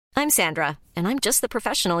I'm Sandra, and I'm just the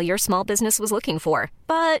professional your small business was looking for.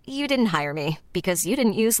 But you didn't hire me because you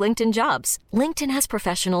didn't use LinkedIn Jobs. LinkedIn has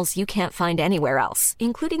professionals you can't find anywhere else,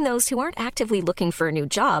 including those who aren't actively looking for a new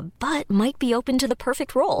job, but might be open to the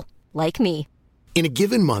perfect role, like me. In a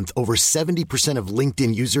given month, over 70% of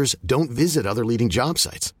LinkedIn users don't visit other leading job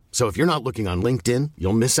sites. So if you're not looking on LinkedIn,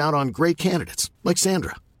 you'll miss out on great candidates like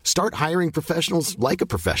Sandra. Start hiring professionals like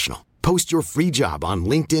a professional. Post your free job on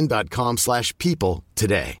linkedin.com/people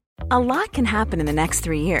today. A lot can happen in the next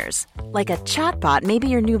 3 years. Like a chatbot may be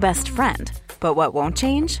your new best friend. But what won't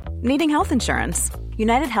change? Needing health insurance.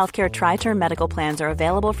 United Healthcare Tri-Term Medical Plans are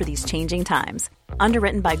available for these changing times.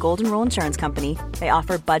 Underwritten by Golden Rule Insurance Company, they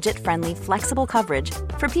offer budget-friendly, flexible coverage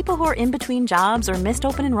for people who are in between jobs or missed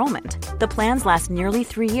open enrollment. The plans last nearly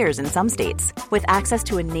 3 years in some states, with access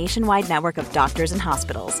to a nationwide network of doctors and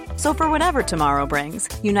hospitals. So for whatever tomorrow brings,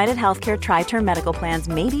 United Healthcare Tri-Term Medical Plans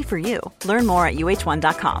may be for you. Learn more at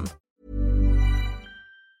uh1.com.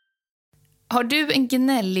 Har du en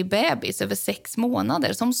gnällig bebis över 6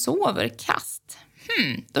 månader som sover kast?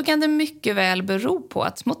 Då kan det mycket väl bero på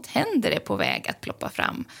att små tänder är på väg att ploppa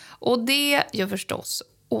fram. Och det gör förstås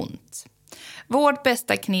ont. Vårt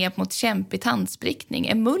bästa knep mot kämpig tandsprickning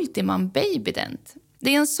är Multiman Babydent.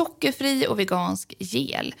 Det är en sockerfri och vegansk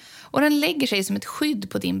gel. Och den lägger sig som ett skydd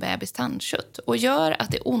på din bebis tandkött och gör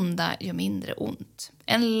att det onda gör mindre ont.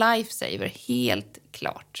 En lifesaver, helt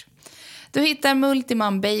klart. Du hittar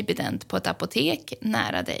Multiman Babydent på ett apotek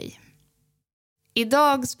nära dig.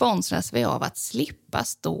 Idag sponsras vi av att slippa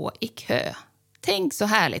stå i kö. Tänk så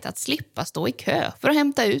härligt att slippa stå i kö för att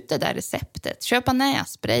hämta ut det där receptet, köpa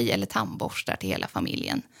nässpray eller tandborstar till hela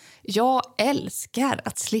familjen. Jag älskar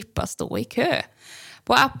att slippa stå i kö.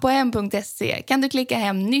 På apohem.se kan du klicka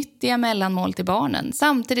hem nyttiga mellanmål till barnen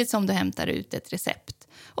samtidigt som du hämtar ut ett recept.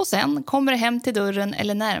 Och sen kommer det hem till dörren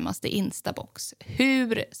eller närmaste Instabox.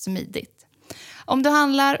 Hur smidigt? Om du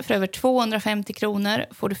handlar för över 250 kronor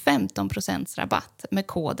får du 15% rabatt med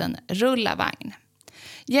koden RULLAVAGN.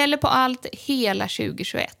 Gäller på allt hela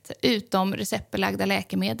 2021 utom receptbelagda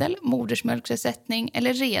läkemedel, modersmjölksersättning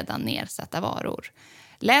eller redan nedsatta varor.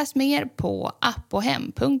 Läs mer på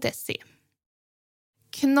apohem.se.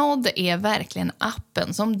 Knodd är verkligen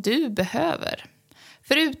appen som du behöver.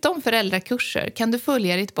 Förutom föräldrakurser kan du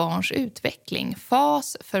följa ditt barns utveckling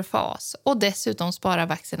fas för fas och dessutom spara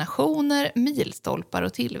vaccinationer, milstolpar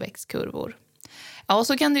och tillväxtkurvor. Ja, och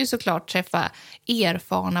så kan du ju såklart träffa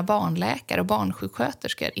erfarna barnläkare och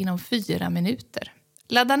barnsjuksköterskor inom 4 minuter.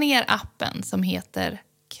 Ladda ner appen som heter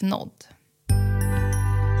Knodd.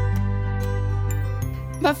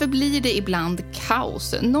 Varför blir det ibland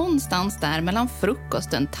kaos någonstans där mellan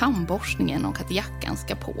frukosten, tandborstningen och att jackan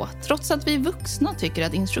ska på, trots att vi vuxna tycker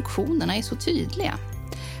att instruktionerna är så tydliga?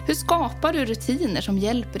 Hur skapar du rutiner som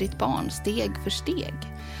hjälper ditt barn steg för steg?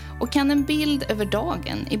 Och kan en bild över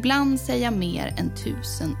dagen ibland säga mer än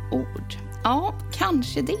 1000 ord? Ja,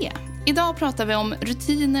 kanske det. Idag pratar vi om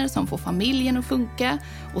rutiner som får familjen att funka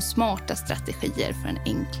och smarta strategier för en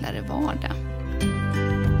enklare vardag.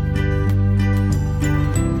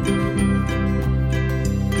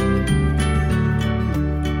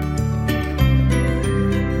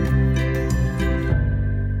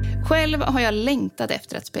 Själv har jag längtat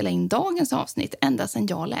efter att spela in dagens avsnitt ända sedan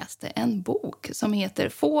jag läste en bok som heter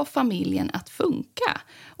Få familjen att funka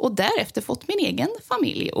och därefter fått min egen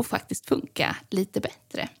familj att faktiskt funka lite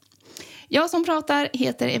bättre. Jag som pratar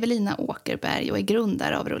heter Evelina Åkerberg och är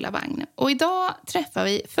grundare av Rulla Vagn. Och idag träffar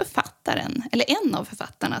vi författaren, eller en av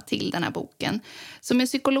författarna till den här boken, som är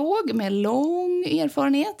psykolog med lång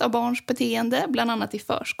erfarenhet av barns beteende, bland annat i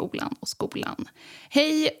förskolan och skolan.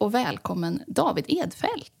 Hej och välkommen David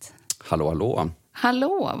Edfält. Hallå, hallå.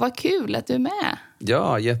 Hallå, vad kul att du är med.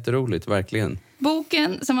 Ja, jätteroligt, verkligen.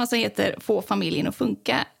 Boken, som alltså heter Få familjen att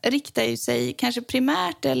funka, riktar ju sig kanske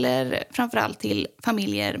primärt eller framförallt till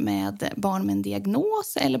familjer med barn med en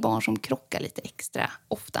diagnos eller barn som krockar lite extra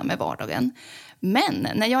ofta med vardagen. Men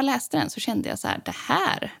när jag läste den så kände jag så här, det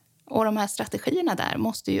här och de här strategierna där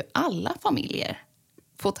måste ju alla familjer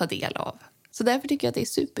få ta del av. Så därför tycker jag att det är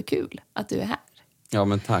superkul att du är här. Ja,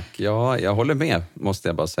 men tack. Ja, jag håller med, måste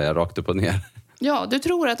jag bara säga, rakt upp och ner. Ja, du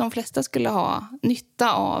tror att de flesta skulle ha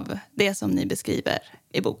nytta av det som ni beskriver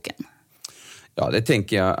i boken? Ja, det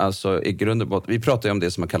tänker jag. Alltså, i grund och botten, vi pratar ju om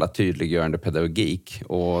det som man kallar tydliggörande pedagogik.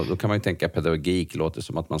 Och då kan man ju tänka att pedagogik låter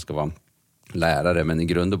som att man ska vara lärare. Men i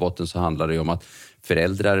grund och botten så handlar det ju om att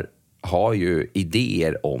föräldrar har ju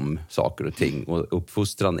idéer om saker och ting. Och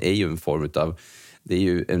uppfostran är ju en form av... Det är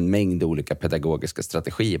ju en mängd olika pedagogiska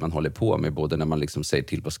strategier man håller på med. Både när man liksom säger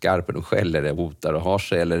till på skarpen och skäller, eller hotar och har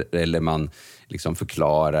sig. Eller man liksom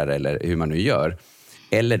förklarar eller hur man nu gör.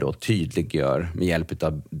 Eller då tydliggör med hjälp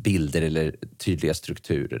av bilder eller tydliga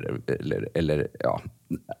strukturer eller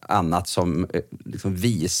annat som liksom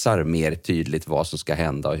visar mer tydligt vad som ska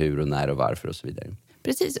hända och hur och när och varför och så vidare.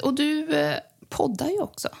 Precis, och du poddar ju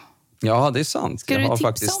också. Ja, det är sant. Ska du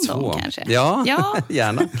tipsa om dem kanske? Ja,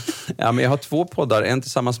 gärna. Ja, men jag har 2 poddar. En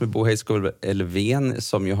tillsammans med Bo Heiskog-Elfven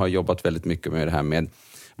som ju har jobbat väldigt mycket med det här med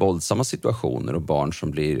våldsamma situationer och barn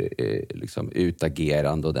som blir liksom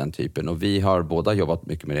utagerande och den typen. Och vi har båda jobbat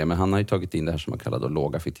mycket med det, men han har ju tagit in det här som man kallar då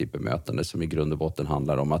lågaffektivt bemötande, som i grund och botten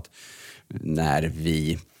handlar om att när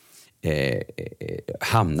vi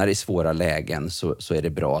hamnar i svåra lägen så är det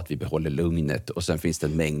bra att vi behåller lugnet, och sen finns det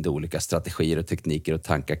en mängd olika strategier och tekniker och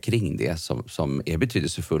tankar kring det som är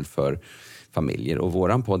betydelsefull för familjer. Och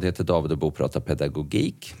våran podd heter David och Bo pratar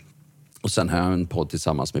pedagogik. Och sen har jag en podd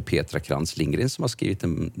tillsammans med Petra Krantz Lindgren som har skrivit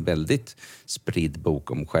en väldigt spridd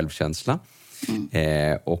bok om självkänsla.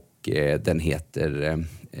 Den heter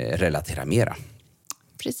Relatera Mera.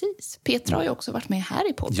 Precis. Petra har ju också varit med här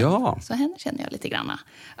i podden. Ja. Så henne känner jag lite grann.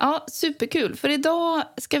 Ja, superkul. För idag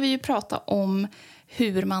ska vi ju prata om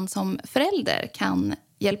hur man som förälder kan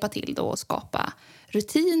hjälpa till då att skapa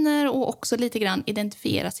rutiner och också lite grann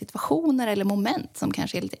identifiera situationer eller moment som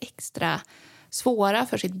kanske är lite extra svåra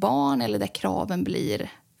för sitt barn eller där kraven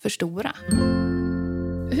blir för stora.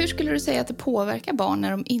 Hur skulle du säga att det påverkar barn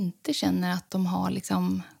när de inte känner att de har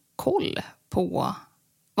liksom koll på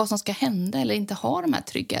vad som ska hända eller inte har de här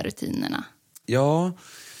trygga rutinerna? Ja,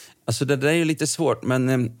 alltså det där är ju lite svårt,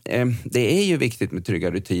 men det är ju viktigt med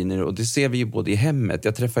trygga rutiner, och det ser vi ju både i hemmet.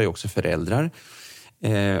 Jag träffar ju också föräldrar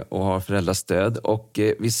och har föräldrastöd, och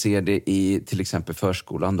vi ser det i till exempel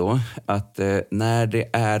förskolan då, att när det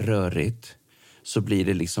är rörigt så blir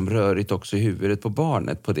det liksom rörigt också i huvudet på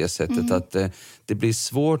barnet på det sättet att det blir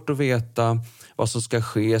svårt att veta vad som ska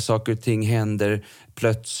ske. Saker och ting händer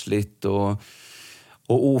plötsligt och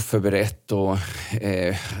oförberett, och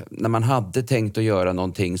när man hade tänkt att göra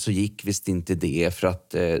någonting så gick visst inte det, för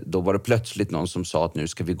att då var det plötsligt någon som sa att nu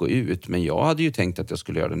ska vi gå ut, men jag hade ju tänkt att jag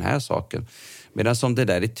skulle göra den här saken. Medan som det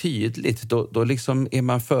där är tydligt, då liksom är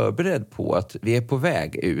man förberedd på att vi är på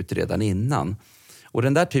väg ut redan innan. Och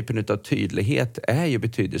den där typen av tydlighet är ju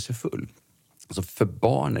betydelsefull. Alltså för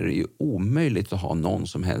barn är det ju omöjligt att ha någon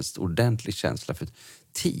som helst ordentlig känsla för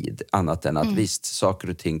tid, annat än att visst, saker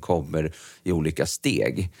och ting kommer i olika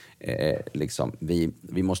steg. Liksom,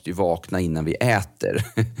 vi måste ju vakna innan vi äter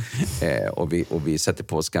och vi sätter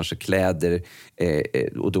på oss kanske kläder,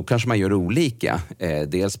 och då kanske man gör olika,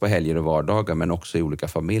 dels på helger och vardagar, men också i olika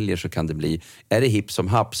familjer så kan det bli, är det hipp som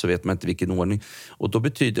happ så vet man inte vilken ordning, och då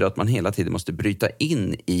betyder det att man hela tiden måste bryta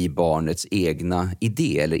in i barnets egna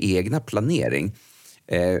idé eller egna planering.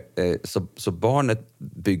 Så barnet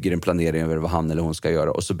bygger en planering över vad han eller hon ska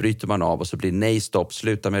göra, och så bryter man av och så blir nej, stopp,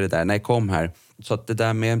 sluta med det där, nej, kom här. Så att det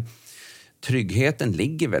där med tryggheten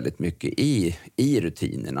ligger väldigt mycket i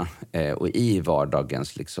rutinerna och i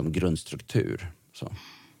vardagens liksom grundstruktur. Så.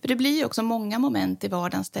 För det blir ju också många moment i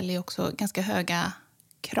vardagen ställer ju också ganska höga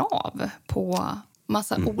krav på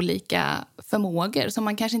massa olika förmågor som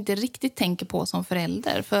man kanske inte riktigt tänker på som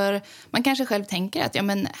förälder. För man kanske själv tänker att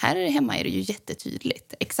här hemma är det ju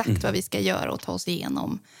jättetydligt exakt vad vi ska göra och ta oss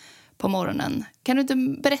igenom på morgonen. Kan du inte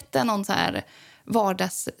berätta någon så här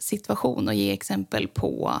vardagssituation och ge exempel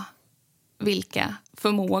på vilka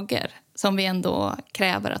förmågor som vi ändå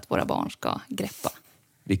kräver att våra barn ska greppa?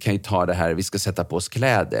 Vi kan ju ta det här, vi ska sätta på oss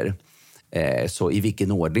kläder. Så i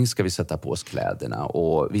vilken ordning ska vi sätta på oss kläderna?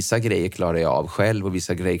 Och vissa grejer klarar jag av själv och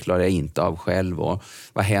vissa grejer klarar jag inte av själv. Och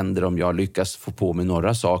vad händer om jag lyckas få på mig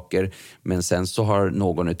några saker, men sen så har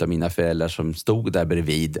någon av mina föräldrar som stod där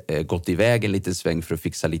bredvid gått iväg en liten sväng för att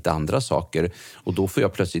fixa lite andra saker. Och då får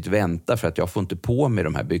jag plötsligt vänta för att jag får inte på mig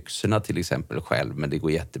de här byxorna till exempel själv. Men det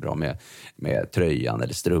går jättebra med tröjan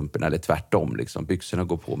eller strumporna eller tvärtom. Liksom. Byxorna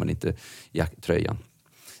går på men inte tröjan.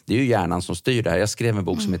 Det är ju hjärnan som styr det här. Jag skrev en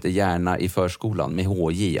bok som heter Hjärna i förskolan, med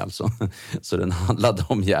HJ alltså. Så den handlade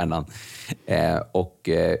om hjärnan. Och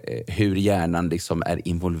hur hjärnan liksom är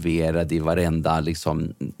involverad i varenda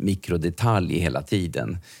liksom mikrodetalj hela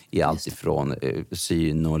tiden. I allt ifrån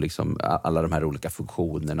syn och liksom alla de här olika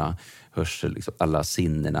funktionerna. Hörsel, liksom alla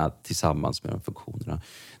sinnena tillsammans med de funktionerna.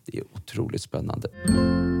 Det är otroligt spännande.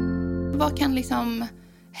 Vad kan liksom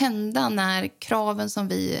hända när kraven som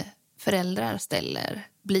vi föräldrar ställer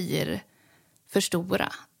blir för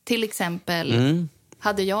stora? Till exempel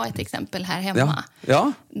hade jag ett exempel här hemma.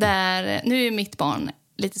 Ja. Där, nu är mitt barn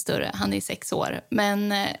lite större, han är 6 år.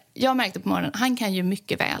 Men jag märkte på morgonen, han kan ju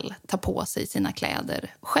mycket väl ta på sig sina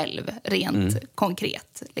kläder själv, rent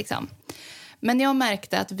konkret. Liksom. Men jag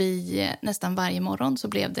märkte att vi nästan varje morgon så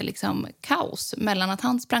blev det liksom kaos mellan att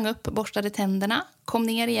han sprang upp, borstade tänderna, kom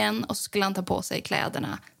ner igen och så skulle han ta på sig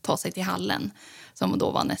kläderna, ta sig till hallen som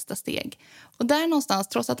då var nästa steg. Och där någonstans,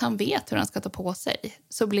 trots att han vet hur han ska ta på sig,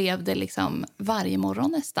 så blev det liksom varje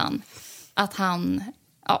morgon nästan att han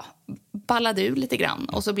ballade ur lite grann.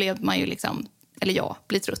 Och så blev man ju liksom, eller jag,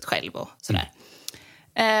 blir trött själv och sådär.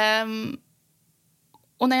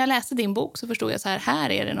 Och när jag läste din bok så förstod jag så här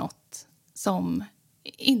är det något som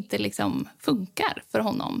inte liksom funkar för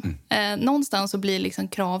honom. Någonstans så blir liksom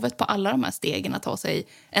kravet på alla de här stegen att ta sig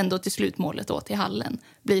ändå till slutmålet då, till hallen,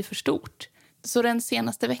 blir för stort. Så den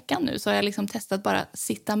senaste veckan nu så har jag liksom testat bara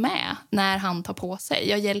sitta med när han tar på sig.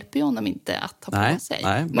 Jag hjälper ju honom inte att ta på sig.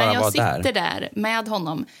 Men jag sitter där med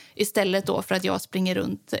honom istället då för att jag springer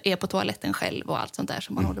runt, är på toaletten själv och allt sånt där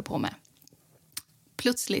som man håller på med.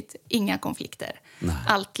 Plötsligt inga konflikter. Nej.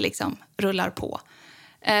 Allt liksom rullar på.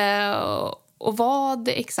 Och vad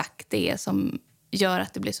det exakt det är som gör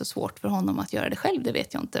att det blir så svårt för honom att göra det själv, det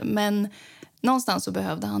vet jag inte. Men någonstans så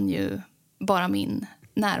behövde han ju bara min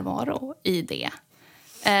närvaro i det.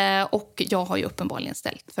 Och jag har ju uppenbarligen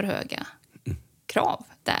ställt för höga krav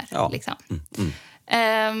där. Ja. Liksom.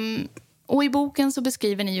 Och i boken så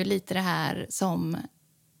beskriver ni ju lite det här som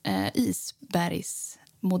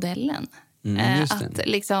isbergsmodellen. Att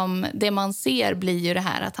liksom, det man ser blir ju det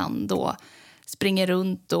här att han då springer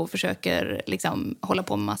runt och försöker liksom hålla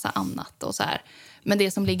på med massa annat och så här. Men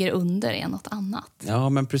det som ligger under är något annat. Ja,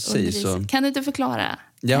 men precis. Kan du inte förklara?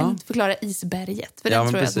 Ja. Kan du inte förklara isberget? För det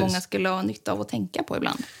tror jag att många skulle ha nytta av att tänka på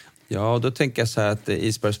ibland. Ja, då tänker jag så här att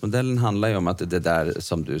isbergsmodellen handlar ju om att det där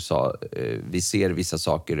som du sa, vi ser vissa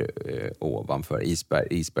saker ovanför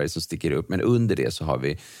isberg som sticker upp. Men under det så har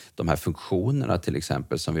vi de här funktionerna till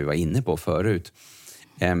exempel som vi var inne på förut.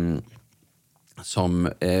 Som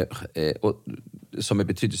är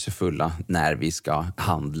betydelsefulla när vi ska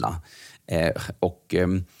handla.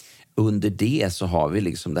 Under det så har vi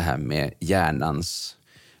liksom det här med hjärnans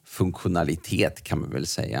funktionalitet kan man väl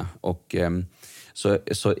säga. Och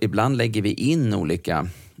så ibland lägger vi in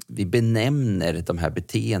vi benämner de här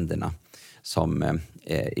beteendena som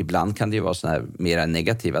ibland kan det ju vara såna här mera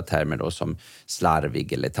negativa termer då, som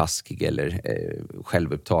slarvig eller taskig eller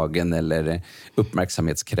självupptagen eller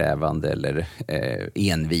uppmärksamhetskrävande eller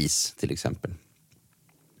envis till exempel.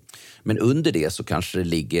 Men under det så kanske det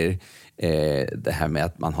ligger det här med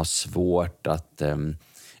att man har svårt att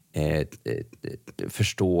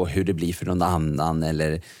förstå hur det blir för någon annan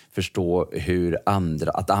eller förstå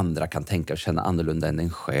att andra kan tänka och känna annorlunda än en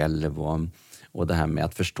själv och det här med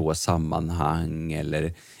att förstå sammanhang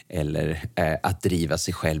eller att driva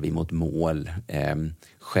sig själv emot mål,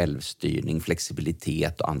 självstyrning,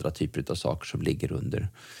 flexibilitet och andra typer av saker som ligger under.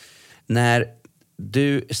 När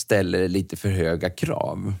du ställer lite för höga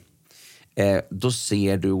krav, då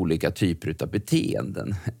ser du olika typer av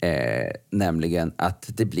beteenden. Nämligen att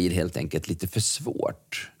det blir helt enkelt lite för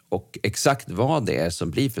svårt. Och exakt vad det är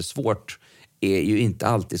som blir för svårt är ju inte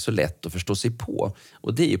alltid så lätt att förstå sig på.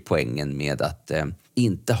 Och det är ju poängen med att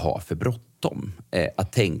inte ha för bråttom.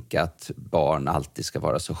 Att tänka att barn alltid ska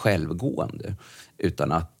vara så självgående.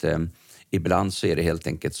 Utan att ibland så är det helt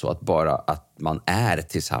enkelt så att bara att man är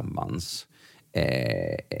tillsammans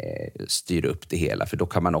styr upp det hela. För då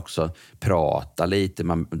kan man också prata lite.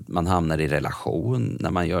 Man hamnar i relation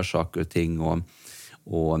när man gör saker och ting.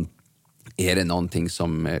 Och är det någonting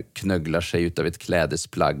som knögglar sig utav ett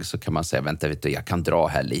klädesplagg så kan man säga, vänta, jag kan dra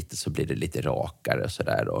här lite så blir det lite rakare och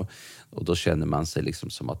sådär. Och då känner man sig liksom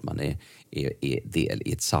som att man är del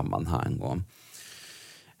i ett sammanhang.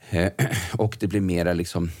 Och det blir mera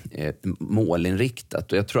liksom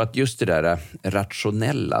målinriktat. Och jag tror att just det där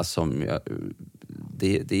rationella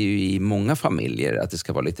det är ju i många familjer att det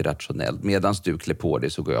ska vara lite rationellt. Medan du klär på dig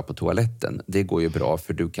så går jag på toaletten. Det går ju bra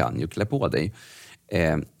för du kan ju klä på dig.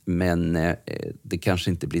 Men det kanske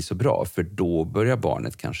inte blir så bra för då börjar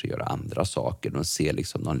barnet kanske göra andra saker. De ser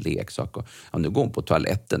liksom någon leksak och nu går hon på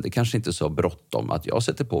toaletten. Det kanske inte är så bråttom att jag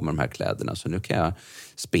sätter på mig de här kläderna så nu kan jag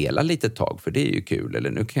spela lite tag för det är ju kul.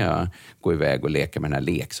 Eller nu kan jag gå iväg och leka med den här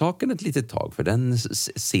leksaken ett litet tag för den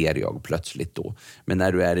ser jag plötsligt då. Men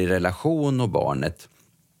när du är i relation och barnet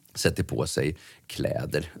sätter på sig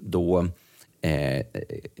kläder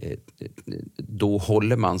då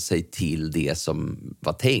håller man sig till det som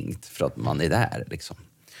var tänkt för att man är där liksom.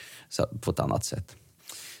 Så, på ett annat sätt.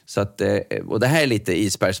 Så att, och det här är lite,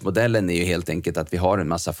 isbergsmodellen är ju helt enkelt att vi har en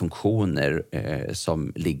massa funktioner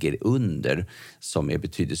som ligger under som är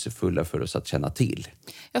betydelsefulla för oss att känna till.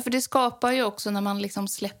 Ja, för det skapar ju också när man liksom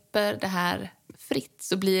släpper det här fritt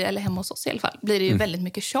så blir, eller hemma hos oss i alla fall, blir det ju väldigt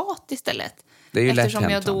mycket tjat istället. Det är ju eftersom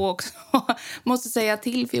lätt jag då också måste säga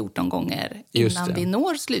till 14 gånger innan vi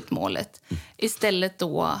når slutmålet. Istället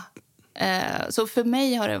då, så för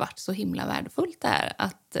mig har det varit så himla värdefullt det här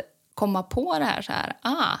att komma på det här så här,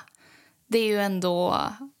 det är ju ändå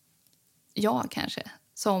jag kanske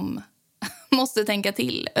som måste tänka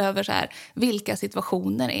till över så här, vilka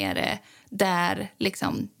situationer är det där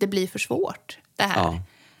liksom det blir för svårt det här.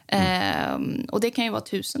 Och det kan ju vara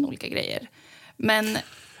 1000 olika grejer. Men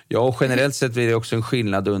ja, och generellt sett blir det också en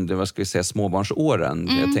skillnad under, vad ska vi säga, småbarnsåren.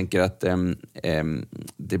 Jag tänker att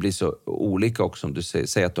det blir så olika också om du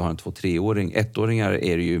säger att du har en 2-3-åring. 1-åringar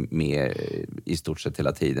är det ju med i stort sett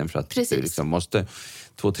hela tiden för att du liksom måste...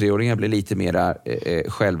 2-3-åringar blir lite mera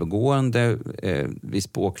självgående, viss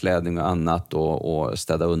påklädning och annat och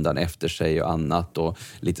städa undan efter sig och annat och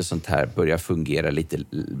lite sånt här börjar fungera lite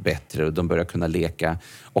bättre och de börjar kunna leka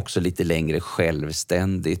också lite längre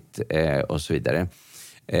självständigt och så vidare.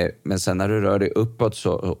 Men sen när du rör dig uppåt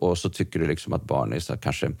så tycker du liksom att barn är så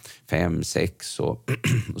kanske 5-6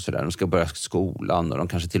 och sådär. De ska börja skolan och de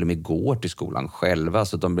kanske till och med går till skolan själva.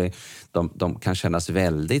 Så de kan kännas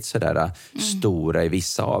väldigt sådär stora i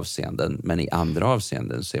vissa avseenden. Men i andra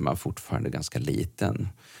avseenden så är man fortfarande ganska liten.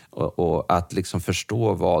 Och att liksom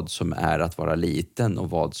förstå vad som är att vara liten och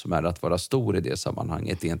vad som är att vara stor i det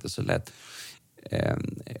sammanhanget är inte så lätt.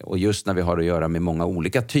 Och just när vi har att göra med många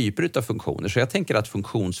olika typer av funktioner. Så jag tänker att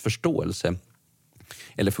funktionsförståelse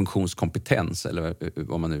eller funktionskompetens eller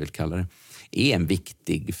vad man nu vill kalla det är en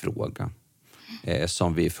viktig fråga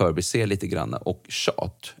som vi förbiser lite grann. Och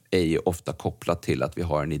tjat är ju ofta kopplat till att vi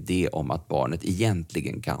har en idé om att barnet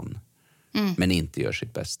egentligen kan men inte gör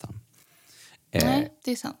sitt bästa. Nej,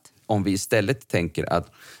 det är sant. Om vi istället tänker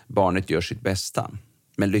att barnet gör sitt bästa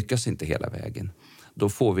men lyckas inte hela vägen, då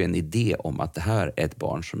får vi en idé om att det här är ett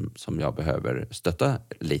barn som jag behöver stötta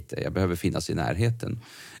lite. Jag behöver finnas i närheten.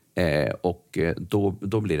 Och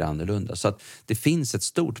då blir det annorlunda. Så att det finns ett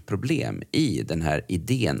stort problem i den här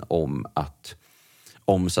idén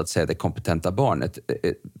om så att säga det kompetenta barnet.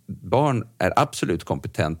 Barn är absolut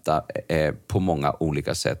kompetenta på många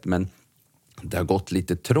olika sätt, men det har gått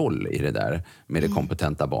lite troll i det där med det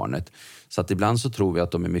kompetenta barnet. Så att ibland så tror vi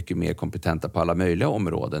att de är mycket mer kompetenta på alla möjliga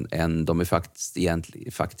områden än de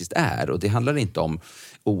faktiskt är. Och det handlar inte om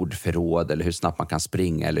ordförråd eller hur snabbt man kan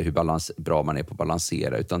springa eller hur bra man är på att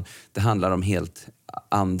balansera. Utan det handlar om helt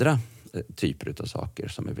andra typer av saker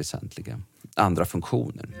som är väsentliga. Andra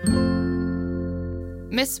funktioner.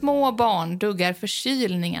 Med små barn duggar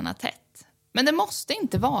förkylningarna tätt. Men det måste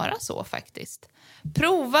inte vara så faktiskt.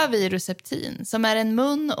 Prova Viruseptin som är en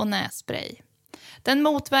mun- och nässpray. Den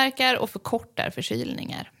motverkar och förkortar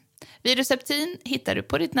förkylningar. Viruseptin hittar du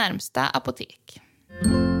på ditt närmsta apotek.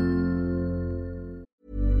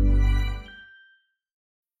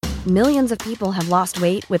 Millions of people have lost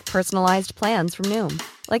weight with personalized plans from Noom.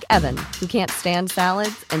 Like Evan, who can't stand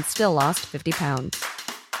salads and still lost 50 pounds.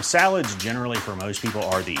 Salads generally for most people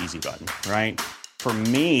are the easy button, right? For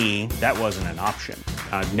me, that wasn't an option.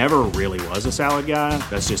 I never really was a salad guy.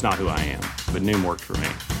 That's just not who I am. But Noom worked for me.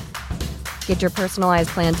 Get your personalized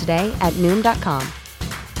plan today at Noom.com.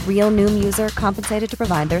 Real Noom user compensated to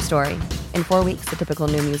provide their story. In 4 weeks, the typical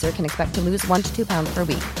Noom user can expect to lose 1 to 2 pounds per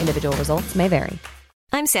week. Individual results may vary.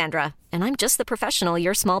 I'm Sandra, and I'm just the professional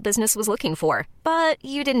your small business was looking for. But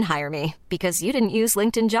you didn't hire me because you didn't use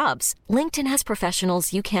LinkedIn Jobs. LinkedIn has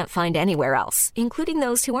professionals you can't find anywhere else, including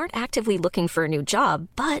those who aren't actively looking for a new job,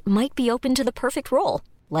 but might be open to the perfect role,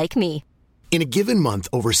 like me. In a given month,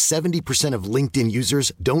 over 70% of LinkedIn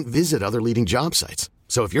users don't visit other leading job sites.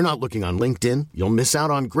 So if you're not looking on LinkedIn, you'll miss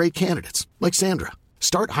out on great candidates like Sandra.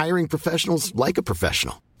 Start hiring professionals like a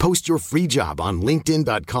professional. Post your free job on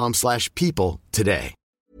linkedin.com/people today.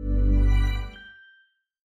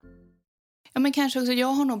 Ja, men kanske också, jag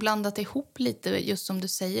har nog blandat ihop lite just som du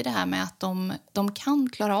säger det här med att de kan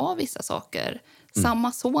klara av vissa saker.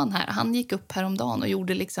 Samma son här, han gick upp häromdagen och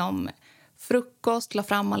gjorde liksom frukost, la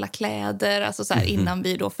fram alla kläder, alltså så här, innan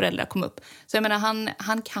vi då föräldrar kom upp. Så jag menar,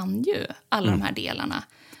 han kan ju alla de här delarna.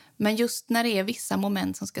 Men just när det är vissa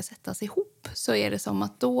moment som ska sättas ihop så är det som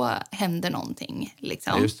att då händer någonting.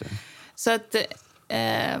 Liksom. Ja, just det. Så att,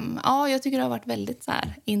 ja, jag tycker det har varit väldigt så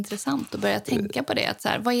här, intressant att börja tänka på det. Att, så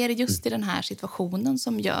här, vad är det just i den här situationen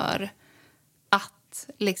som gör att,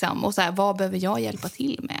 liksom, och så här, vad behöver jag hjälpa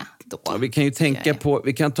till med då? Ja, vi kan ju tänka på,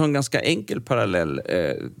 vi kan ta en ganska enkel parallell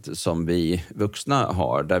som vi vuxna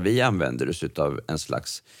har, där vi använder oss av en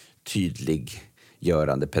slags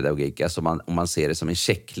tydliggörande pedagogik. Alltså om man ser det som en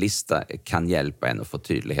checklista kan hjälpa en att få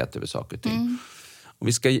tydlighet över saker och ting. om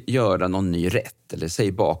vi ska göra någon ny rätt, eller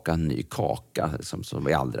säg baka en ny kaka som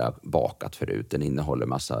vi aldrig har bakat förut. Den innehåller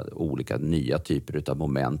massa olika nya typer av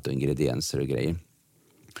moment och ingredienser och grejer.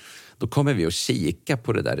 Då kommer vi att kika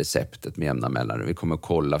på det där receptet med jämna mellanrum. Vi kommer att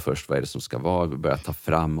kolla först vad är det som ska vara. Vi börjar ta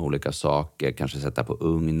fram olika saker, kanske sätta på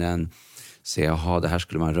ugnen. Se, jaha, det här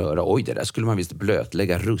skulle man röra. Oj, det där skulle man visst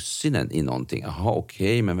blötlägga russinen i någonting. Jaha,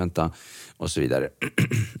 okej, men vänta. Och så vidare.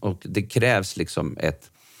 Och det krävs liksom ett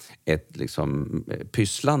liksom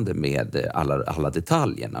pysslande med alla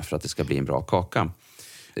detaljerna för att det ska bli en bra kaka.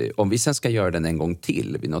 Om vi sen ska göra den en gång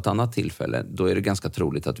till vid något annat tillfälle, då är det ganska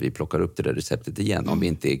troligt att vi plockar upp det där receptet igen. Om vi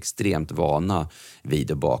inte är extremt vana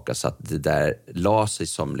vid att baka, så att det där la sig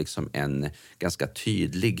som liksom en ganska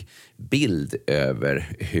tydlig bild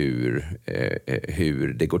över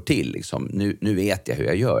hur det går till. Liksom. Nu vet jag hur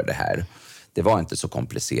jag gör det här. Det var inte så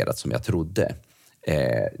komplicerat som jag trodde.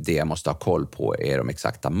 Det jag måste ha koll på är de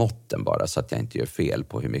exakta måtten bara, så att jag inte gör fel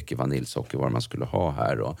på hur mycket vaniljsocker var man skulle ha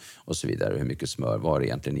här och så vidare. Hur mycket smör var det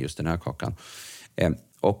egentligen i just den här kakan.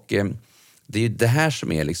 Det är ju det här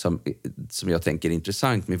som är liksom, som jag tänker är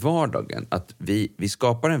intressant med vardagen. Att vi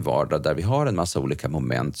skapar en vardag där vi har en massa olika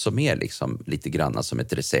moment som är liksom lite granna som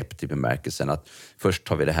ett recept i bemärkelsen att först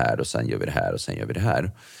tar vi det här och sen gör vi det här och sen gör vi det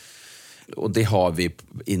här. Och det har vi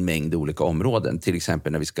i en mängd olika områden. Till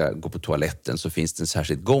exempel när vi ska gå på toaletten så finns det en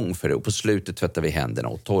särskild gång för det. Och på slutet tvättar vi händerna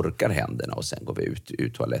och torkar händerna och sen går vi ut ur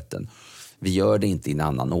toaletten. Vi gör det inte i en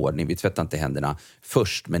annan ordning. Vi tvättar inte händerna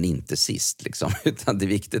först men inte sist. Liksom. Utan det är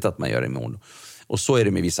viktigt att man gör det i mån. Och så är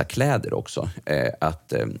det med vissa kläder också.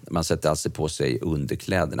 Man sätter alltså på sig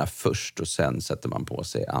underkläderna först och sen sätter man på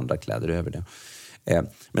sig andra kläder över det.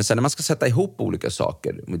 Men sen när man ska sätta ihop olika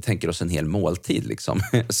saker, vi tänker oss en hel måltid liksom,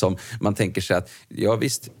 som man tänker sig att, ja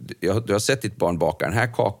visst, du har sett ditt barn baka den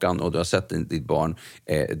här kakan och du har sett ditt barn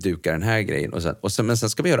duka den här grejen men sen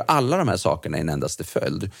ska vi göra alla de här sakerna i en endaste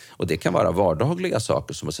följd. Och det kan vara vardagliga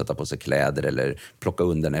saker som att sätta på sig kläder eller plocka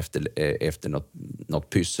undan efter något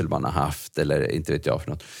pyssel man har haft eller inte vet jag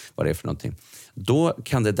vad det är för någonting. Då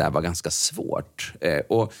kan det där vara ganska svårt.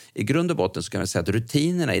 Och i grund och botten så kan man säga att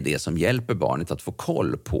rutinerna är det som hjälper barnet att få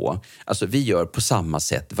koll på. Alltså vi gör på samma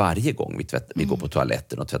sätt varje gång vi går på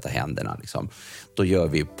toaletten och tvättar händerna. Liksom. Då gör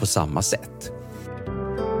vi på samma sätt.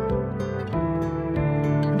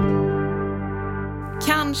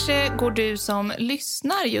 Kanske går du som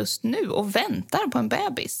lyssnar just nu och väntar på en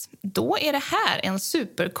bebis. Då är det här en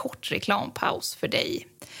superkort reklampaus för dig.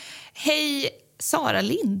 Hej Sara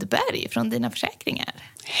Lindberg från Dina Försäkringar.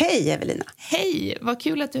 Hej Evelina. Hej, vad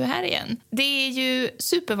kul att du är här igen. Det är ju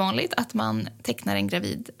supervanligt att man tecknar en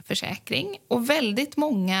gravidförsäkring och väldigt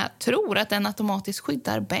många tror att den automatiskt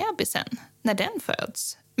skyddar bebisen när den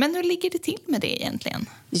föds. Men hur ligger det till med det egentligen?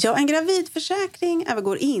 Ja, en gravidförsäkring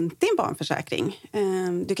övergår inte i en barnförsäkring.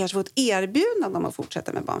 Du kanske får ett erbjudande om att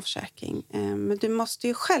fortsätta med barnförsäkring. Men du måste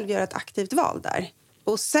ju själv göra ett aktivt val där.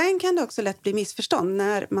 Och sen kan det också lätt bli missförstånd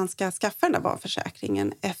när man ska skaffa den där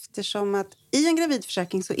barnförsäkringen. Eftersom att i en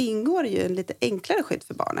gravidförsäkring så ingår ju en lite enklare skydd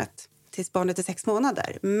för barnet. Tills barnet är 6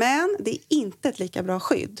 månader. Men det är inte ett lika bra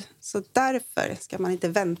skydd. Så därför ska man inte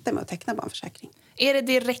vänta med att teckna barnförsäkring. Är det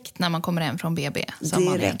direkt när man kommer hem från BB som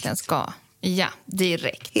man egentligen ska? Ja,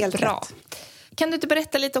 direkt. Helt bra. Rätt. Kan du inte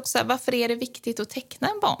berätta lite också, varför är det viktigt att teckna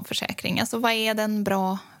en barnförsäkring? Alltså vad är den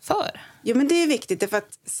bra för? Jo, men det är viktigt för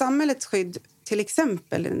att samhällets skydd, till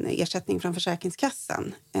exempel en ersättning från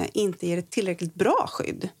Försäkringskassan, inte ger ett tillräckligt bra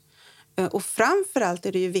skydd. Och framförallt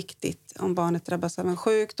är det ju viktigt om barnet drabbas av en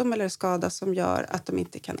sjukdom eller skada som gör att de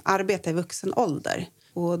inte kan arbeta i vuxen ålder.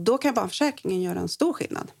 Och då kan barnförsäkringen göra en stor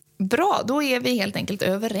skillnad. Bra, då är vi helt enkelt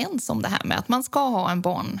överens om det här med att man ska ha en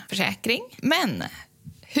barnförsäkring. Men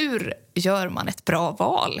hur gör man ett bra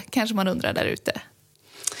val? Kanske man undrar där ute.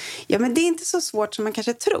 Ja, men det är inte så svårt som man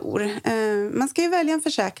kanske tror. Man ska ju välja en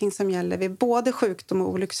försäkring som gäller vid både sjukdom och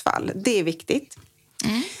olycksfall. Det är viktigt.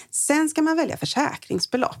 Sen ska man välja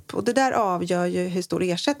försäkringsbelopp. Och det där avgör ju hur stor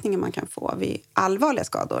ersättning man kan få vid allvarliga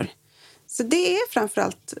skador. Så det är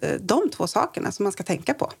framförallt de 2 sakerna som man ska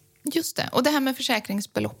tänka på. Just det. Och det här med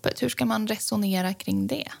försäkringsbeloppet, hur ska man resonera kring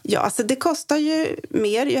det? Ja, alltså det kostar ju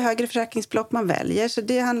mer ju högre försäkringsbelopp man väljer. Så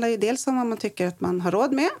det handlar ju dels om vad man tycker att man har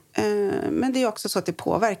råd med. Men det är också så att det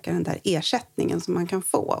påverkar den där ersättningen som man kan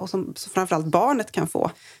få. Och som framförallt barnet kan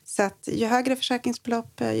få. Så att ju högre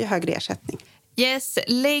försäkringsbelopp, ju högre ersättning. Yes,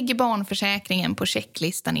 lägg barnförsäkringen på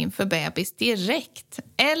checklistan inför bebis direkt.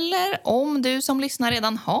 Eller om du som lyssnar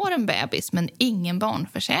redan har en bebis men ingen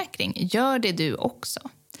barnförsäkring, gör det du också.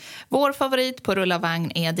 Vår favorit på Rulla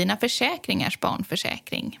Vagn är Dina Försäkringars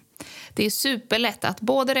barnförsäkring. Det är superlätt att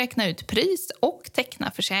både räkna ut pris och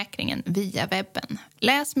teckna försäkringen via webben.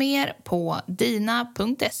 Läs mer på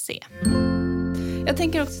dina.se. Jag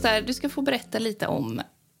tänker också så här, du ska få berätta lite om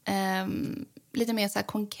lite mer så här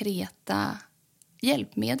konkreta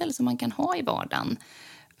hjälpmedel som man kan ha i vardagen.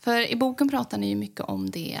 För i boken pratar ni ju mycket om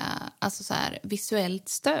det, alltså så här visuellt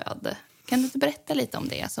stöd. Kan du inte berätta lite om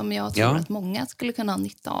det som jag tror att många skulle kunna ha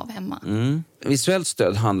nytta av hemma? Visuellt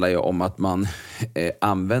stöd handlar ju om att man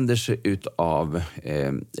använder sig av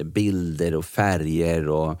bilder och färger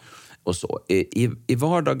och så. I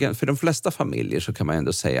vardagen, för de flesta familjer så kan man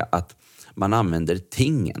ändå säga att man använder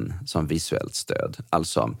tingen som visuellt stöd.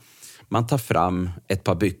 Alltså, man tar fram ett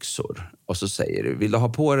par byxor och så säger du, vill du ha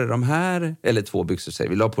på dig de här? Eller 2 byxor säger,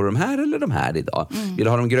 vill du ha på dig de här eller de här idag? Vill du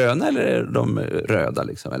ha de gröna eller de röda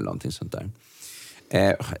liksom, eller någonting sånt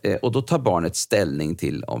där. Och då tar barnet ställning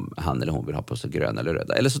till om han eller hon vill ha på sig gröna eller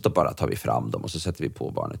röda. Eller så bara tar vi fram dem och så sätter vi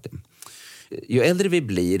på barnet det. Ju äldre vi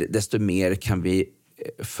blir, desto mer kan vi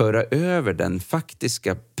föra över den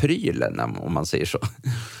faktiska prylen, om man säger så,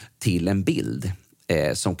 till en bild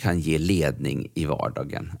som kan ge ledning i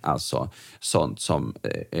vardagen. Alltså sånt som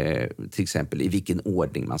till exempel i vilken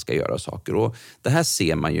ordning man ska göra saker. Och det här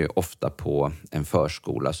ser man ju ofta på en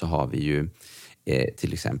förskola, så har vi ju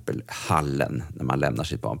till exempel hallen när man lämnar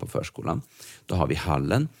sitt barn på förskolan. Då har vi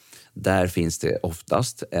hallen. Där finns det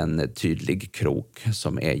oftast en tydlig krok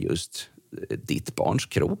som är just ditt barns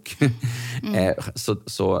krok.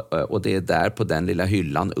 Och det är där på den lilla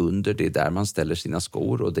hyllan under, det är där man ställer sina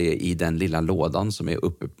skor, och det är i den lilla lådan som är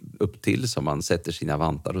upp till som man sätter sina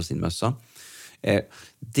vantar och sin mössa.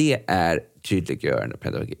 Det är tydliggörande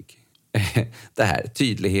pedagogik. Det här,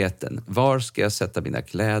 tydligheten. Var ska jag sätta mina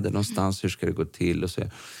kläder någonstans? Hur ska det gå till?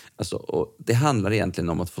 Och det handlar egentligen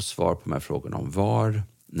om att få svar på de här frågorna om var,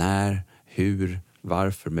 när, hur,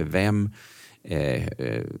 varför, med vem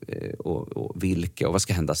och vilka och vad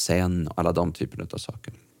ska hända sen och alla de typerna av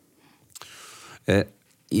saker.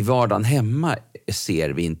 I vardagen hemma ser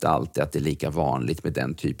vi inte alltid att det är lika vanligt med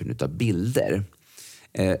den typen av bilder.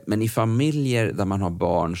 Men i familjer där man har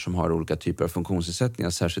barn som har olika typer av funktionsnedsättningar,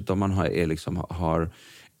 särskilt om man har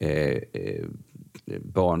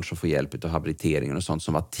barn som får hjälp av habiliteringen och sånt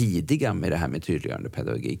som var tidiga med det här med tydliggörande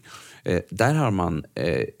pedagogik. Där har man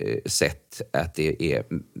sett att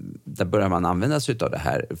där börjar man använda sig av det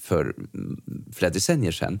här för flera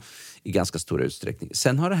decennier sedan i ganska stor utsträckning.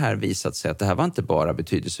 Sen har det här visat sig att det här var inte bara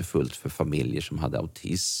betydelsefullt för familjer som hade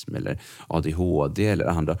autism eller ADHD eller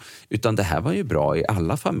andra, utan det här var ju bra i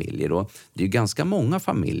alla familjer, och det är ju ganska många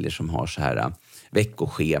familjer som har så här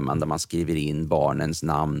veckoscheman där man skriver in barnens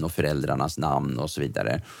namn och föräldrarnas namn och så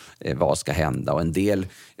vidare. Vad ska hända? Och en del,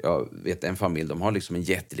 jag vet en familj, de har liksom en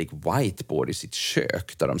jättelik whiteboard i sitt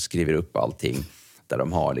kök där de skriver upp allting. Där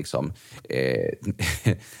de har liksom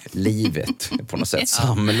livet på något sätt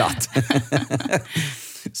samlat.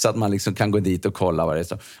 Så att man liksom kan gå dit och kolla vad det är.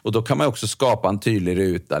 Så. Och då kan man också skapa en tydlig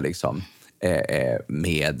ruta liksom,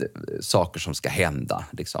 med saker som ska hända.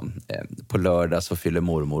 Liksom. På lördag så fyller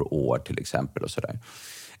mormor år till exempel och sådär.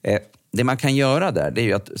 Det man kan göra där, det är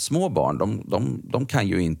ju att små barn, de kan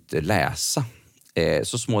ju inte läsa.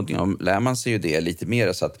 Så småningom lär man sig ju det lite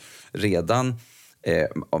mer, så att redan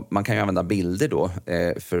man kan ju använda bilder då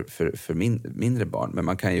för mindre barn, men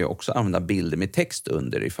man kan ju också använda bilder med text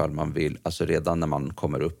under ifall man vill, alltså redan när man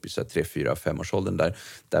kommer upp i 3, 4, 5-årsåldern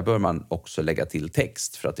där bör man också lägga till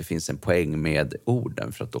text, för att det finns en poäng med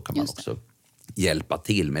orden, för att då kan man också hjälpa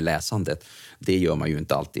till med läsandet. Det gör man ju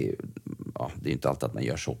inte alltid, det är inte alltid att man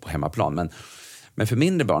gör så på hemmaplan, men för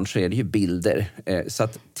mindre barn så är det ju bilder. Så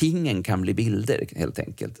att tingen kan bli bilder helt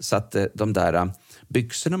enkelt. Så att de där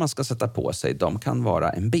byxorna man ska sätta på sig, de kan vara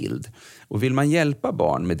en bild. Och vill man hjälpa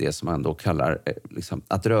barn med det som man då kallar liksom,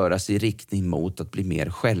 att röra sig i riktning mot att bli mer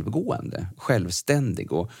självgående,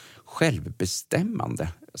 självständig och självbestämmande,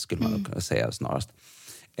 skulle man kunna säga snarast.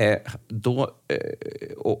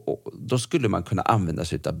 Då skulle man kunna använda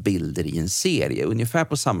sig av bilder i en serie. Ungefär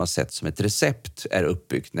på samma sätt som ett recept är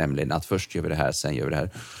uppbyggt, nämligen att först gör vi det här, sen gör vi det här.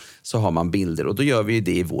 Så har man bilder, och då gör vi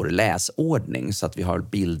det i vår läsordning, så att vi har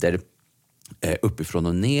bilder uppifrån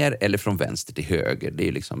och ner eller från vänster till höger. Det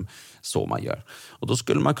är liksom så man gör. Och då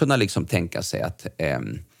skulle man kunna liksom tänka sig att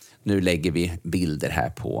nu lägger vi bilder här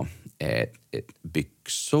på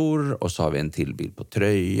byxor, och så har vi en till bild på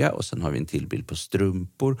tröja, och sen har vi en till bild på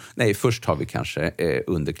strumpor. Nej, först har vi kanske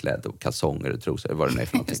underkläder och kalsonger och trosor, vad det nu är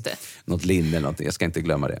för någonting. Något linne eller någonting, jag ska inte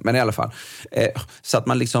glömma det. Men i alla fall, så att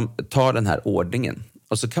man liksom tar den här ordningen.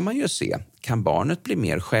 Och så kan man ju se, kan barnet bli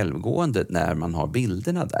mer självgående när man har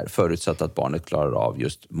bilderna där? Förutsatt att barnet klarar av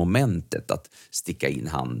just momentet att sticka in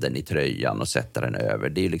handen i tröjan och sätta den över.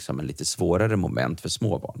 Det är ju liksom en lite svårare moment för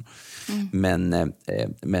små barn.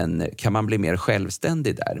 Men kan man bli mer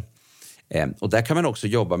självständig där? Och där kan man också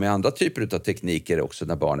jobba med andra typer av tekniker också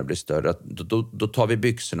när barnen blir större. Då tar vi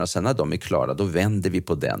byxorna, sen när de är klara, då vänder vi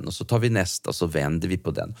på den. Och så tar vi nästa och så vänder vi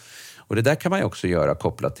på den. Och det där kan man ju också göra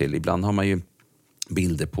kopplat till. Ibland har man ju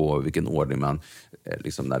bilder på vilken ordning man,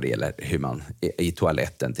 liksom när det gäller hur man, i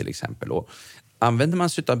toaletten till exempel. Och använder man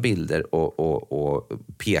sig av bilder och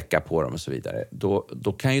pekar på dem och så vidare,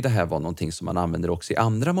 då kan ju det här vara någonting som man använder också i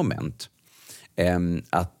andra moment.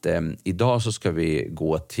 Idag så ska vi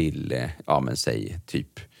gå till, säg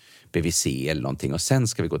typ BVC eller någonting, och sen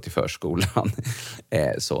ska vi gå till förskolan.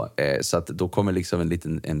 Så att då kommer liksom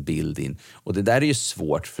en bild in. Och det där är ju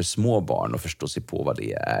svårt för små barn att förstå sig på vad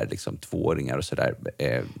det är. Liksom 2-åringar och sådär.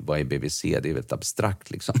 Vad är BVC? Det är väldigt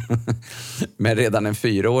abstrakt liksom. Men redan en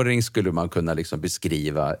 4-åring skulle man kunna liksom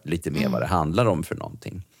beskriva lite mer vad det handlar om för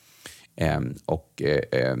någonting.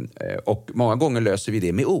 Och många gånger löser vi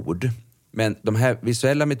det med ord. Men de här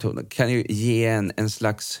visuella metoderna kan ju ge en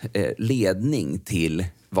slags ledning till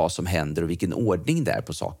vad som händer och vilken ordning det är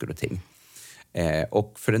på saker och ting.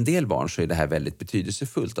 Och för en del barn så är det här väldigt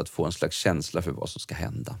betydelsefullt att få en slags känsla för vad som ska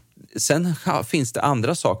hända. Sen finns det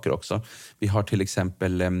andra saker också. Vi har till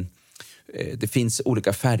exempel, det finns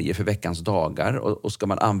olika färger för veckans dagar, och ska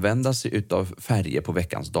man använda sig utav färger på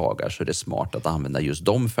veckans dagar så är det smart att använda just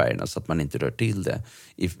de färgerna så att man inte rör till det.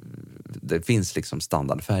 Det finns liksom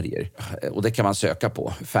standardfärger och det kan man söka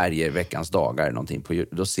på, färger veckans dagar någonting på,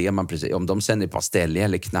 då ser man precis om de sen är pastelliga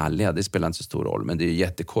eller knalliga, det spelar inte så stor roll, men det är ju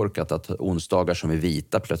jättekorkat att onsdagar som är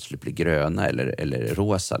vita plötsligt blir gröna eller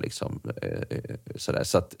rosa liksom, sådär.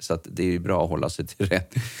 Så att det är ju bra att hålla sig till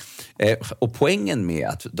rätt. Och poängen med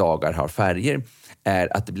att dagar har färger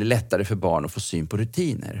är att det blir lättare för barn att få syn på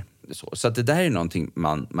rutiner. Så att det där är någonting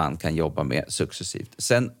man kan jobba med successivt.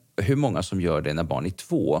 Sen hur många som gör det när barn är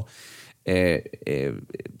 2.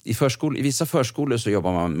 I vissa förskolor så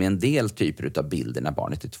jobbar man med en del typer av bilder när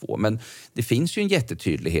barnet är 2. Men det finns ju en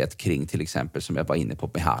jättetydlighet kring till exempel som jag var inne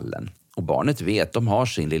på med hallen. Och barnet vet, de har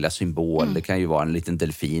sin lilla symbol. Det kan ju vara en liten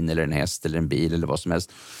delfin eller en häst eller en bil eller vad som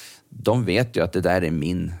helst. De vet ju att det där är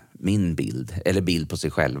min bild, eller bild på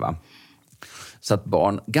sig själva. Så att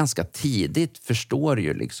barn ganska tidigt förstår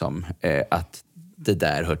ju liksom att det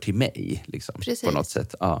där hör till mig liksom, på något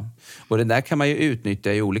sätt. Ja. Och det där kan man ju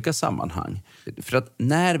utnyttja i olika sammanhang. För att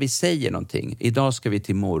när vi säger någonting, idag ska vi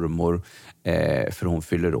till mormor för hon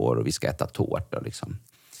fyller år och vi ska äta tårta liksom.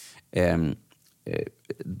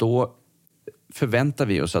 Då förväntar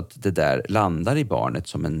vi oss att det där landar i barnet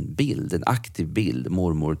som en bild, en aktiv bild.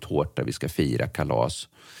 Mormor, tårta, vi ska fira, kalas.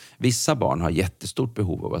 Vissa barn har jättestort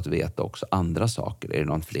behov av att veta också andra saker. Är det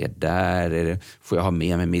någon fler där? Får jag ha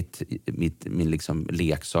med mig min liksom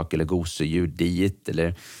leksak eller gosedjur dit?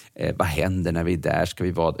 Eller vad händer när vi är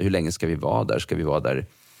där? Hur länge ska vi vara där? Ska vi vara där,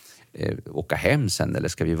 åka hem sen? Eller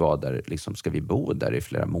ska vi vara där, liksom, ska vi bo där i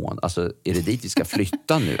flera månader? Alltså, är det dit vi ska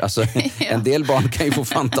flytta nu? Alltså, en del barn kan ju få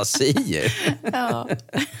fantasier. Ja.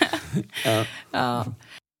 Ja.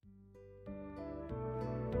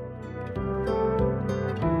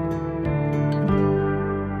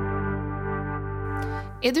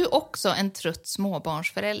 Är du också en trött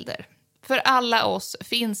småbarnsförälder? För alla oss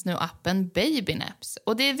finns nu appen Babynaps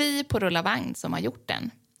och det är vi på Rulla Vagn som har gjort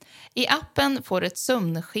den. I appen får du ett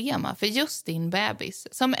sömnschema för just din bebis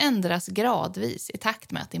som ändras gradvis i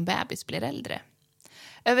takt med att din bebis blir äldre.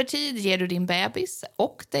 Över tid ger du din bebis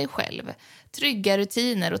och dig själv trygga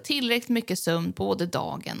rutiner och tillräckligt mycket sömn på både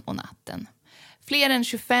dagen och natten. Fler än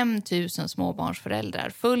 25 000 småbarnsföräldrar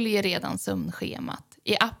följer redan sömnschemat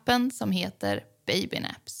i appen som heter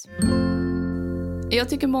Babynaps. Jag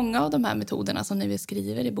tycker många av de här metoderna som ni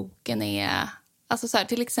beskriver i boken är... Alltså så här,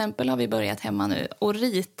 till exempel har vi börjat hemma nu och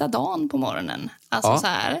rita dagen på morgonen. Alltså så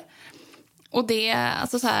här. Och det,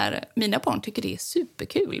 alltså så här, mina barn tycker det är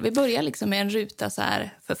superkul. Vi börjar liksom med en ruta så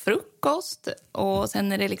här för frukost. Och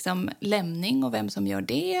sen är det liksom lämning och vem som gör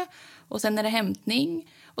det. Och sen är det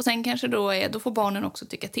hämtning. Och sen kanske då får barnen också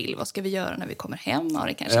tycka till. Vad ska vi göra när vi kommer hem? Har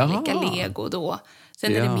det kanske leka lego då.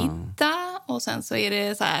 Sen är det middag och sen så är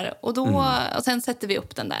det så här. Och, och sen sätter vi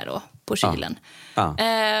upp den där då på kylen.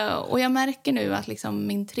 Och jag märker nu att liksom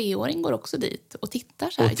min 3-åring går också dit och tittar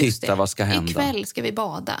så här. Och tittar vad ska hända. Ikväll ska vi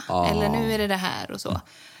bada. Eller nu är det här och så.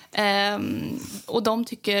 Och de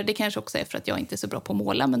tycker, det kanske också är för att jag inte är så bra på att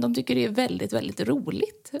måla, men de tycker det är väldigt, väldigt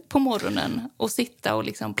roligt på morgonen att sitta och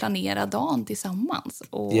liksom planera dagen tillsammans.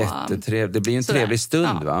 Och, jättetrevligt. Det blir en trevlig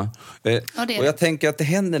stund va? Och jag tänker att det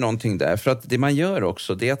händer någonting där, för att det man gör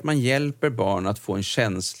också, det är att man hjälper barn att få en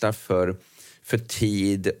känsla för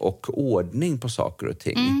tid och ordning på saker och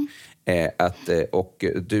ting. Och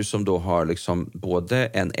du som då har liksom både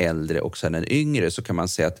en äldre och sen en yngre, så kan man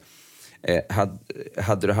säga att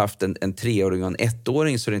Hade du haft en 3-åring och en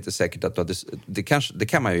 1-åring så är det inte säkert att du hade... Det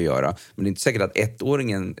kan man ju göra, men det är inte säkert att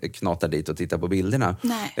 1-åringen knatar dit och tittar på bilderna.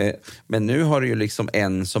 Men nu har du ju liksom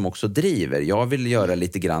en som också driver. Jag vill göra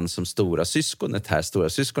lite grann som stora syskonet här. Stora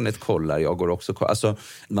syskonet kollar, jag går också... Alltså,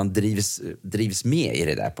 man drivs med i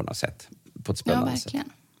det där på något sätt. På ett spännande sätt.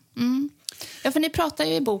 Ja, för ni pratar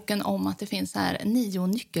ju i boken om att det finns här 9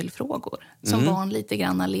 nyckelfrågor som barn lite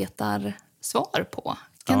grann letar svar på.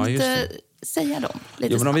 Kan du inte säga dem lite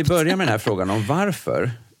snabbt? Men om vi börjar med den här frågan om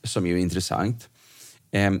varför, som ju är intressant.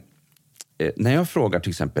 När jag frågar till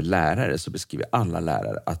exempel lärare så beskriver alla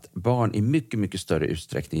lärare att barn i mycket, mycket större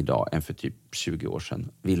utsträckning idag än för typ 20 år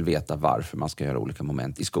sedan vill veta varför man ska göra olika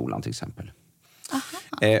moment i skolan till exempel.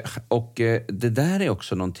 Och det där är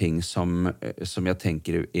också någonting som jag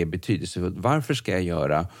tänker är betydelsefullt. Varför ska jag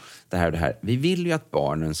göra det här och det här? Vi vill ju att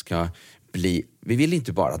barnen ska vi vill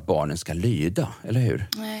inte bara att barnen ska lyda, eller hur?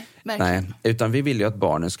 Nej, verkligen. Nej, utan vi vill ju att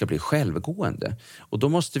barnen ska bli självgående. Och då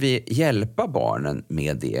måste vi hjälpa barnen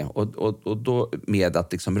med det. Och då med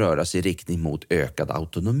att liksom röra sig i riktning mot ökad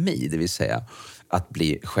autonomi, det vill säga att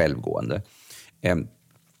bli självgående.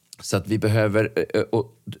 Så att vi behöver,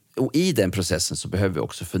 och i den processen så behöver vi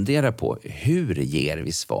också fundera på hur ger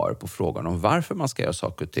vi svar på frågan om varför man ska göra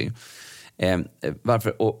saker och ting.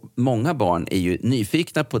 Varför? Och många barn är ju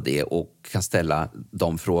nyfikna på det och kan ställa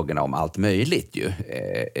de frågorna om allt möjligt ju.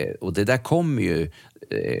 Och det där kommer ju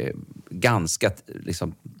ganska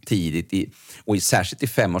liksom tidigt och särskilt i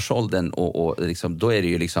 5-årsåldern och liksom, då är det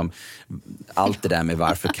ju liksom allt det där med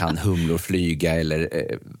varför kan humlor flyga eller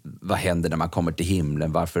vad händer när man kommer till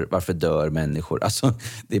himlen, varför dör människor, alltså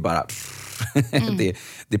det är bara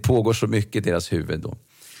det pågår så mycket i deras huvud då.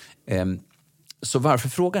 Så varför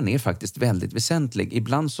frågan är faktiskt väldigt väsentlig.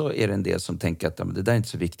 Ibland så är det en del som tänker att det där är inte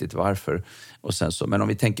så viktigt, varför? Och sen så, men om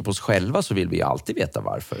vi tänker på oss själva så vill vi ju alltid veta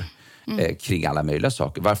varför. Kring alla möjliga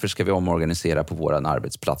saker. Varför ska vi omorganisera på våran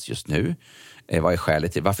arbetsplats just nu? Vad är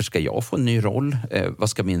skälet till? Varför ska jag få en ny roll? Vad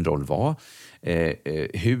ska min roll vara?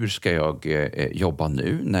 Hur ska jag jobba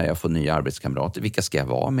nu när jag får nya arbetskamrater? Vilka ska jag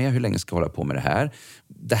vara med? Hur länge ska jag hålla på med det här?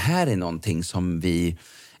 Det här är någonting som vi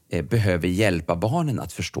behöver hjälpa barnen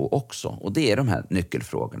att förstå också. Och det är de här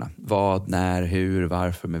nyckelfrågorna. Vad, när, hur,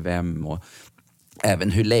 varför, med vem och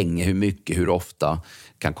även hur länge, hur mycket, hur ofta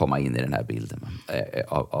kan komma in i den här bilden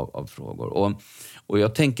av frågor. Och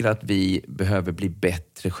jag tänker att vi behöver bli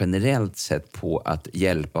bättre generellt sett på att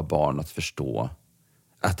hjälpa barn att förstå,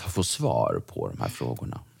 att få svar på de här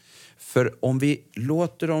frågorna. För om vi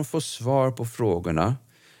låter dem få svar på frågorna,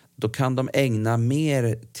 då kan de ägna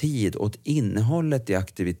mer tid åt innehållet i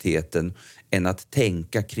aktiviteten än att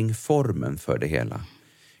tänka kring formen för det hela.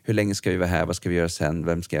 Hur länge ska vi vara här? Vad ska vi göra sen?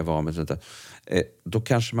 Vem ska jag vara med? Sånt där. Då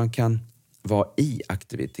kanske man kan vara i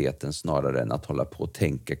aktiviteten snarare än att hålla på och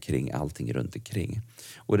tänka kring allting runt omkring.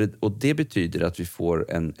 Och det betyder att vi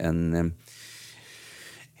får en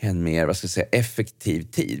mer, vad ska jag säga, effektiv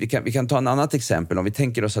tid. Vi kan ta en annat exempel. Om vi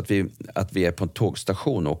tänker oss att vi är på en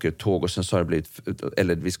tågstation och åker ett tåg och sen så har det blivit,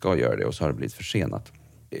 eller vi ska göra det och så har det blivit försenat.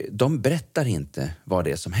 De berättar inte vad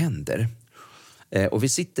det är som händer. Och vi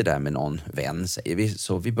sitter där med någon vän, säger vi.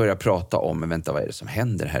 Så vi börjar prata om, men vänta, vad är det som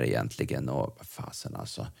händer här egentligen? Och fasen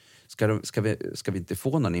alltså, ska vi inte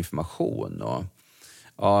få någon information?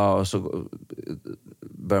 Och så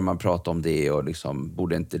börjar man prata om det och liksom,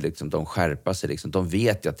 borde inte liksom de skärpa sig? Liksom. De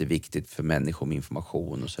vet ju att det är viktigt för människor med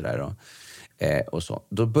information och sådär. Och så.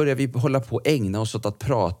 Då börjar vi hålla på att ägna oss åt att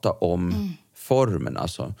prata om formen.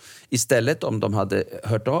 Alltså. Istället om de hade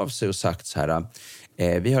hört av sig och sagt så här: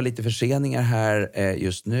 vi har lite förseningar här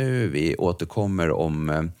just nu. Vi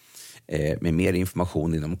återkommer med mer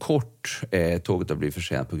information inom kort. Tåget har blivit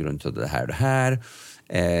försenat på grund av det här och det här.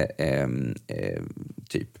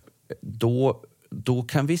 Typ. Då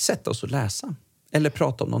kan vi sätta oss och läsa. Eller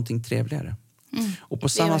prata om någonting trevligare. Och på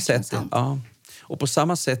samma sätt, och på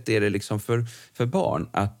samma sätt är det liksom för barn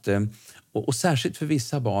att, och särskilt för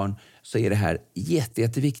vissa barn så är det här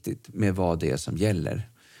jätteviktigt med vad det är som gäller.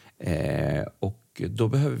 Och då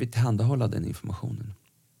behöver vi tillhandahålla den informationen.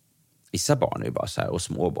 Vissa barn är ju bara så här, och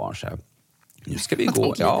små barn så här, nu ska vi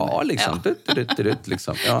gå. Ja, liksom. Ja.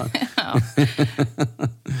 Liksom. Ja.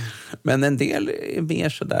 Men en del är mer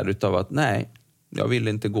så där utav att nej, jag vill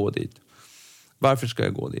inte gå dit. Varför ska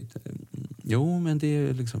jag gå dit? Jo, men det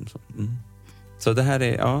är liksom så. Så det här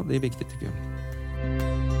är, det är viktigt tycker jag.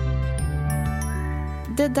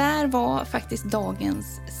 Det där var faktiskt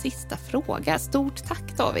dagens sista fråga. Stort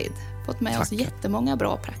tack David. Fått med oss jättemånga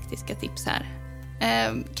bra praktiska tips här.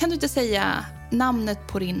 Kan du inte säga namnet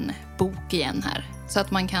på din bok igen här? Så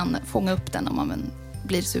att man kan fånga upp den om man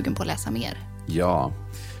blir sugen på att läsa mer. Ja,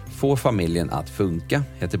 Få familjen att funka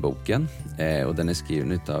heter boken. Och den är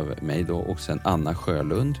skriven av mig då och sen Anna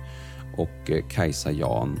Sjölund och Kajsa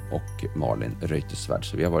Jan och Malin Reuterswärd.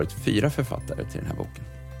 Så vi har varit 4 författare till den här boken.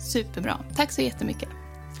 Superbra. Tack så jättemycket.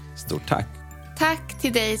 Stort tack. Tack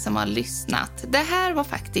till dig som har lyssnat. Det här var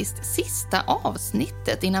faktiskt sista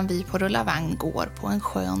avsnittet innan vi på Rulla Vagn går på en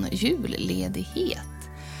skön julledighet.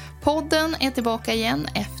 Podden är tillbaka igen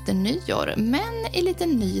efter nyår, men i lite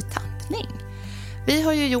ny tappning. Vi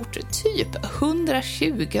har ju gjort typ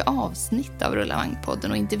 120 avsnitt av Rulla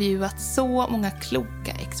Vagn-podden och intervjuat så många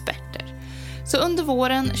kloka experter. Så under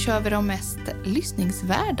våren kör vi de mest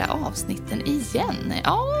lyssningsvärda avsnitten igen.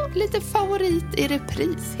 Ja, lite favorit i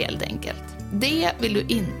repris helt enkelt. Det vill du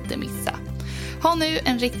inte missa. Ha nu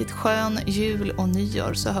en riktigt skön jul och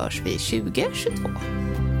nyår så hörs vi 2022.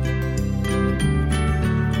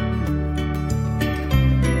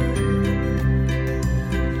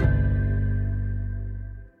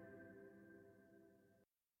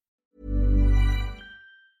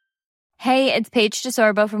 Hey, it's Paige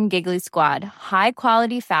DeSorbo from Giggly Squad. High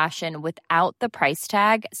quality fashion without the price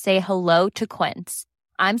tag. Say hello to Quince.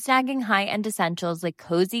 I'm snagging high-end essentials like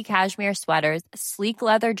cozy cashmere sweaters, sleek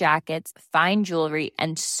leather jackets, fine jewelry,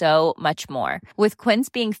 and so much more. With Quince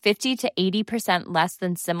being 50 to 80% less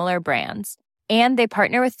than similar brands. And they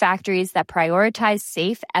partner with factories that prioritize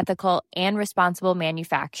safe, ethical, and responsible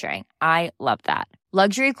manufacturing. I love that.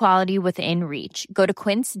 Luxury quality within reach. Go to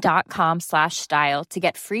quince.com/style to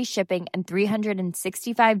get free shipping and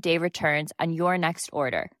 365-day returns on your next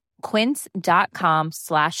order.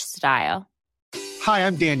 Quince.com/style. Hi,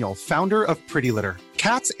 I'm Daniel, founder of Pretty Litter.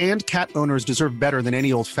 Cats and cat owners deserve better than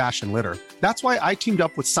any old-fashioned litter. That's why I teamed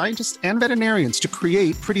up with scientists and veterinarians to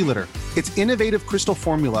create Pretty Litter. Its innovative crystal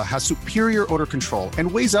formula has superior odor control and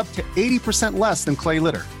weighs up to 80% less than clay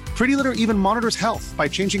litter. Pretty Litter even monitors health by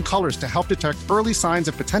changing colors to help detect early signs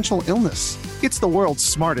of potential illness. It's the world's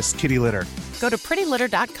smartest kitty litter. Go to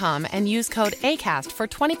prettylitter.com and use code ACAST for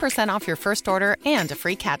 20% off your first order and a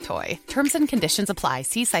free cat toy. Terms and conditions apply.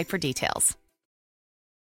 See site for details.